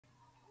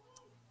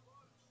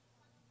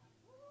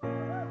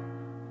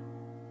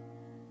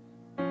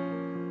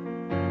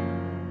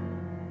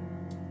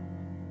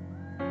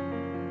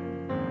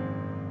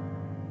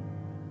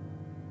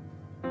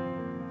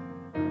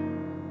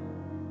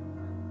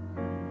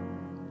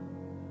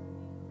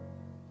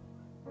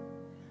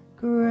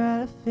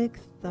Traffic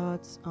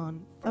thoughts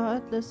on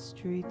thoughtless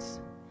streets,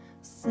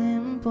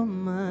 simple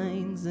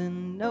minds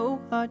and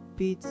no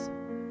heartbeats,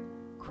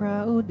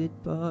 crowded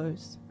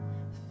bars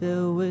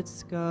filled with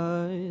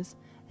scars,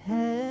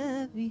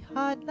 heavy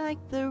heart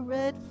like the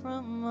red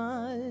from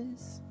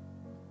us.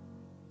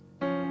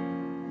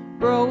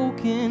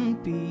 Broken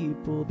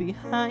people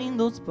behind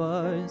those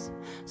bars,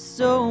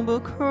 sober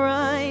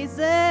cries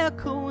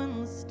echo in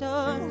the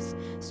stars,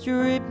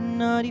 stripped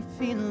naughty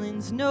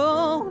feelings,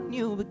 no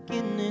new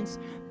beginnings.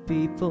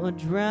 People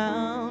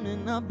drown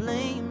in our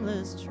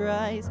blameless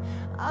tries.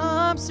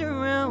 I'm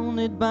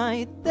surrounded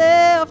by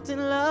theft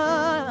and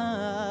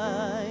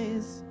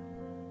lies.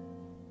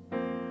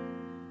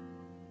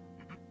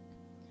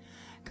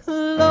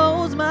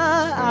 Close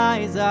my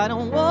eyes, I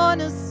don't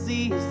wanna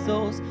see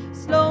souls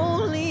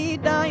slowly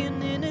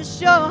dying in a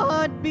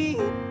short beat.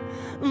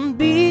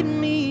 Beat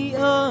me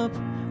up,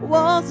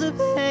 walls of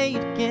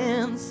hate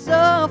can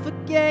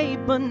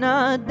suffocate but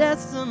not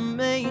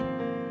decimate.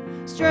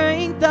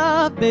 Strength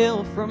I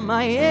build from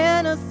my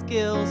inner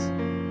skills,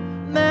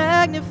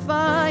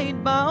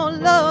 magnified by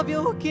all of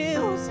your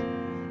kills.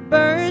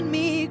 Burn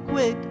me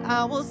quick,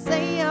 I will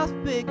say I've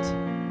picked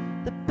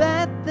the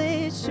path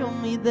they show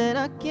me that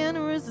I can't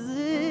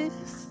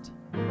resist.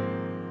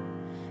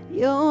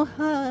 Your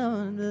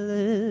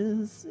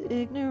heartless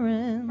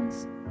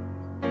ignorance.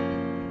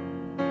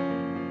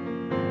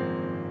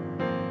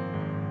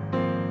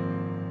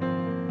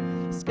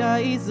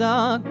 Skies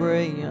are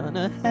gray on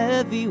a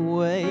heavy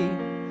wave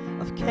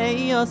of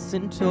chaos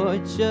and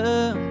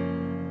torture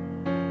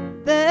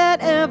that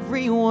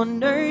everyone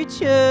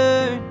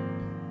nurtured.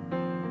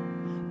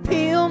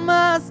 Peel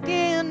my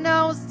skin,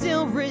 I will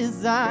still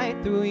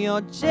reside through your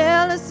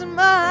jealous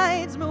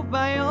minds, moved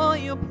by all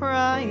your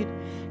pride.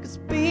 Cause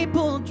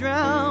people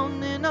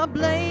drown in our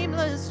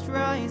blameless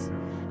strides.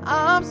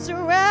 I'm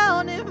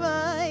surrounded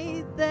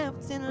by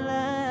theft and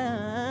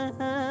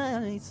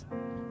lies.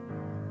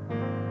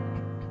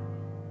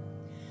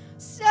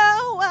 So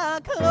I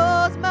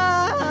close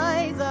my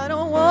eyes, I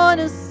don't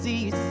wanna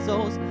see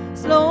souls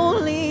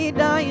slowly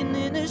dying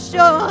in a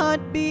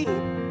short beat.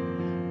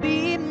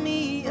 Beat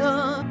me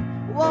up,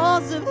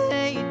 walls of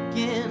hate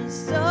can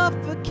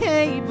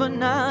suffocate but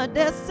not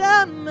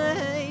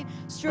decimate.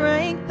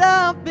 Strength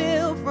I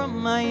build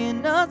from my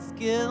inner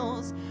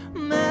skills,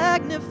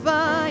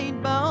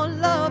 magnified by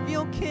all of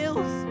your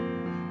kills.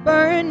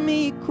 Burn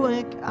me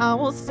quick, I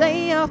will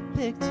say I've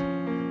picked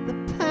the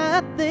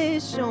path they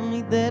show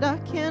me that I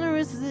can't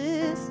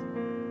resist.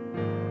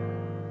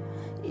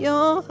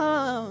 Your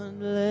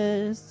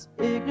heartless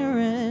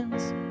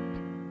ignorance.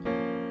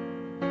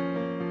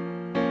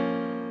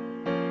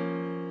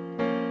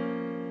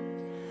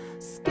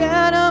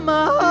 Scatter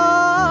my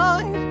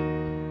heart,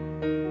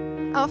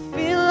 I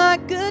feel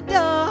like a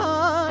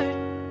dart.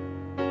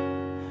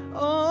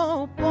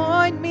 Oh,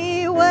 point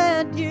me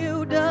where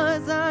you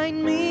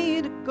design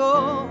me to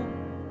go.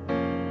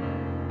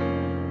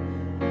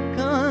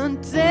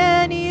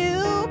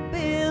 Continue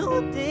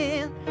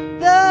building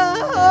the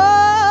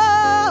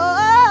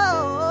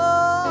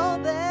hole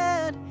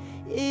that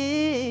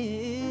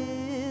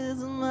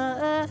is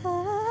my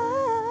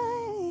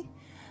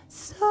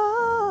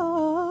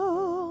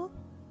soul.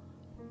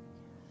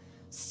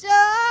 So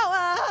I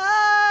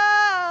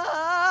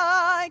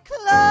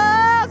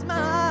close my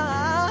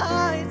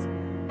eyes,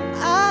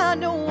 I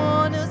don't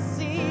wanna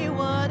see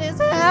what is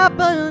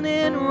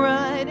happening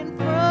right in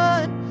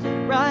front,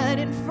 right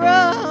in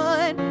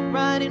front,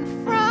 right in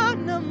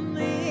front of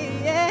me.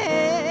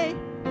 Yeah.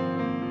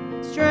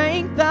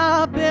 Strength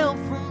I built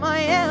from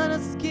my inner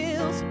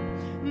skills,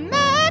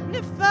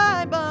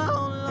 magnified by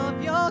all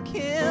of your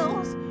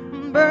kills.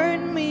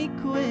 Burn me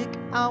quick,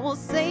 I will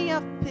say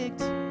I've picked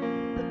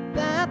the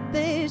path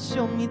they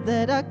show me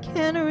that I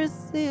can't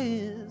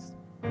resist.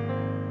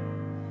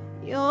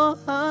 Your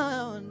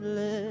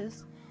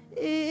heartless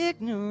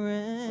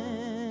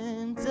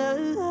ignorance.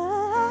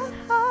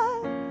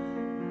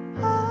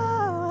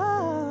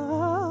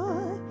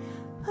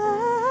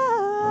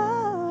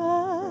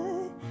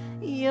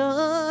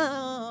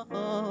 Your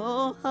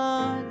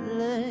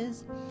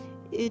heartless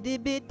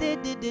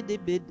ignorance.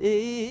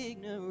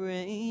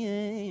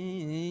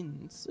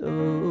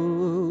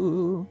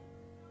 Oh.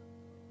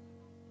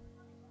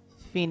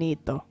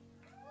 Finito.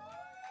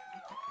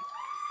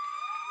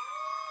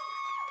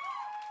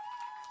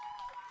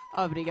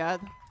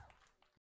 Obrigado.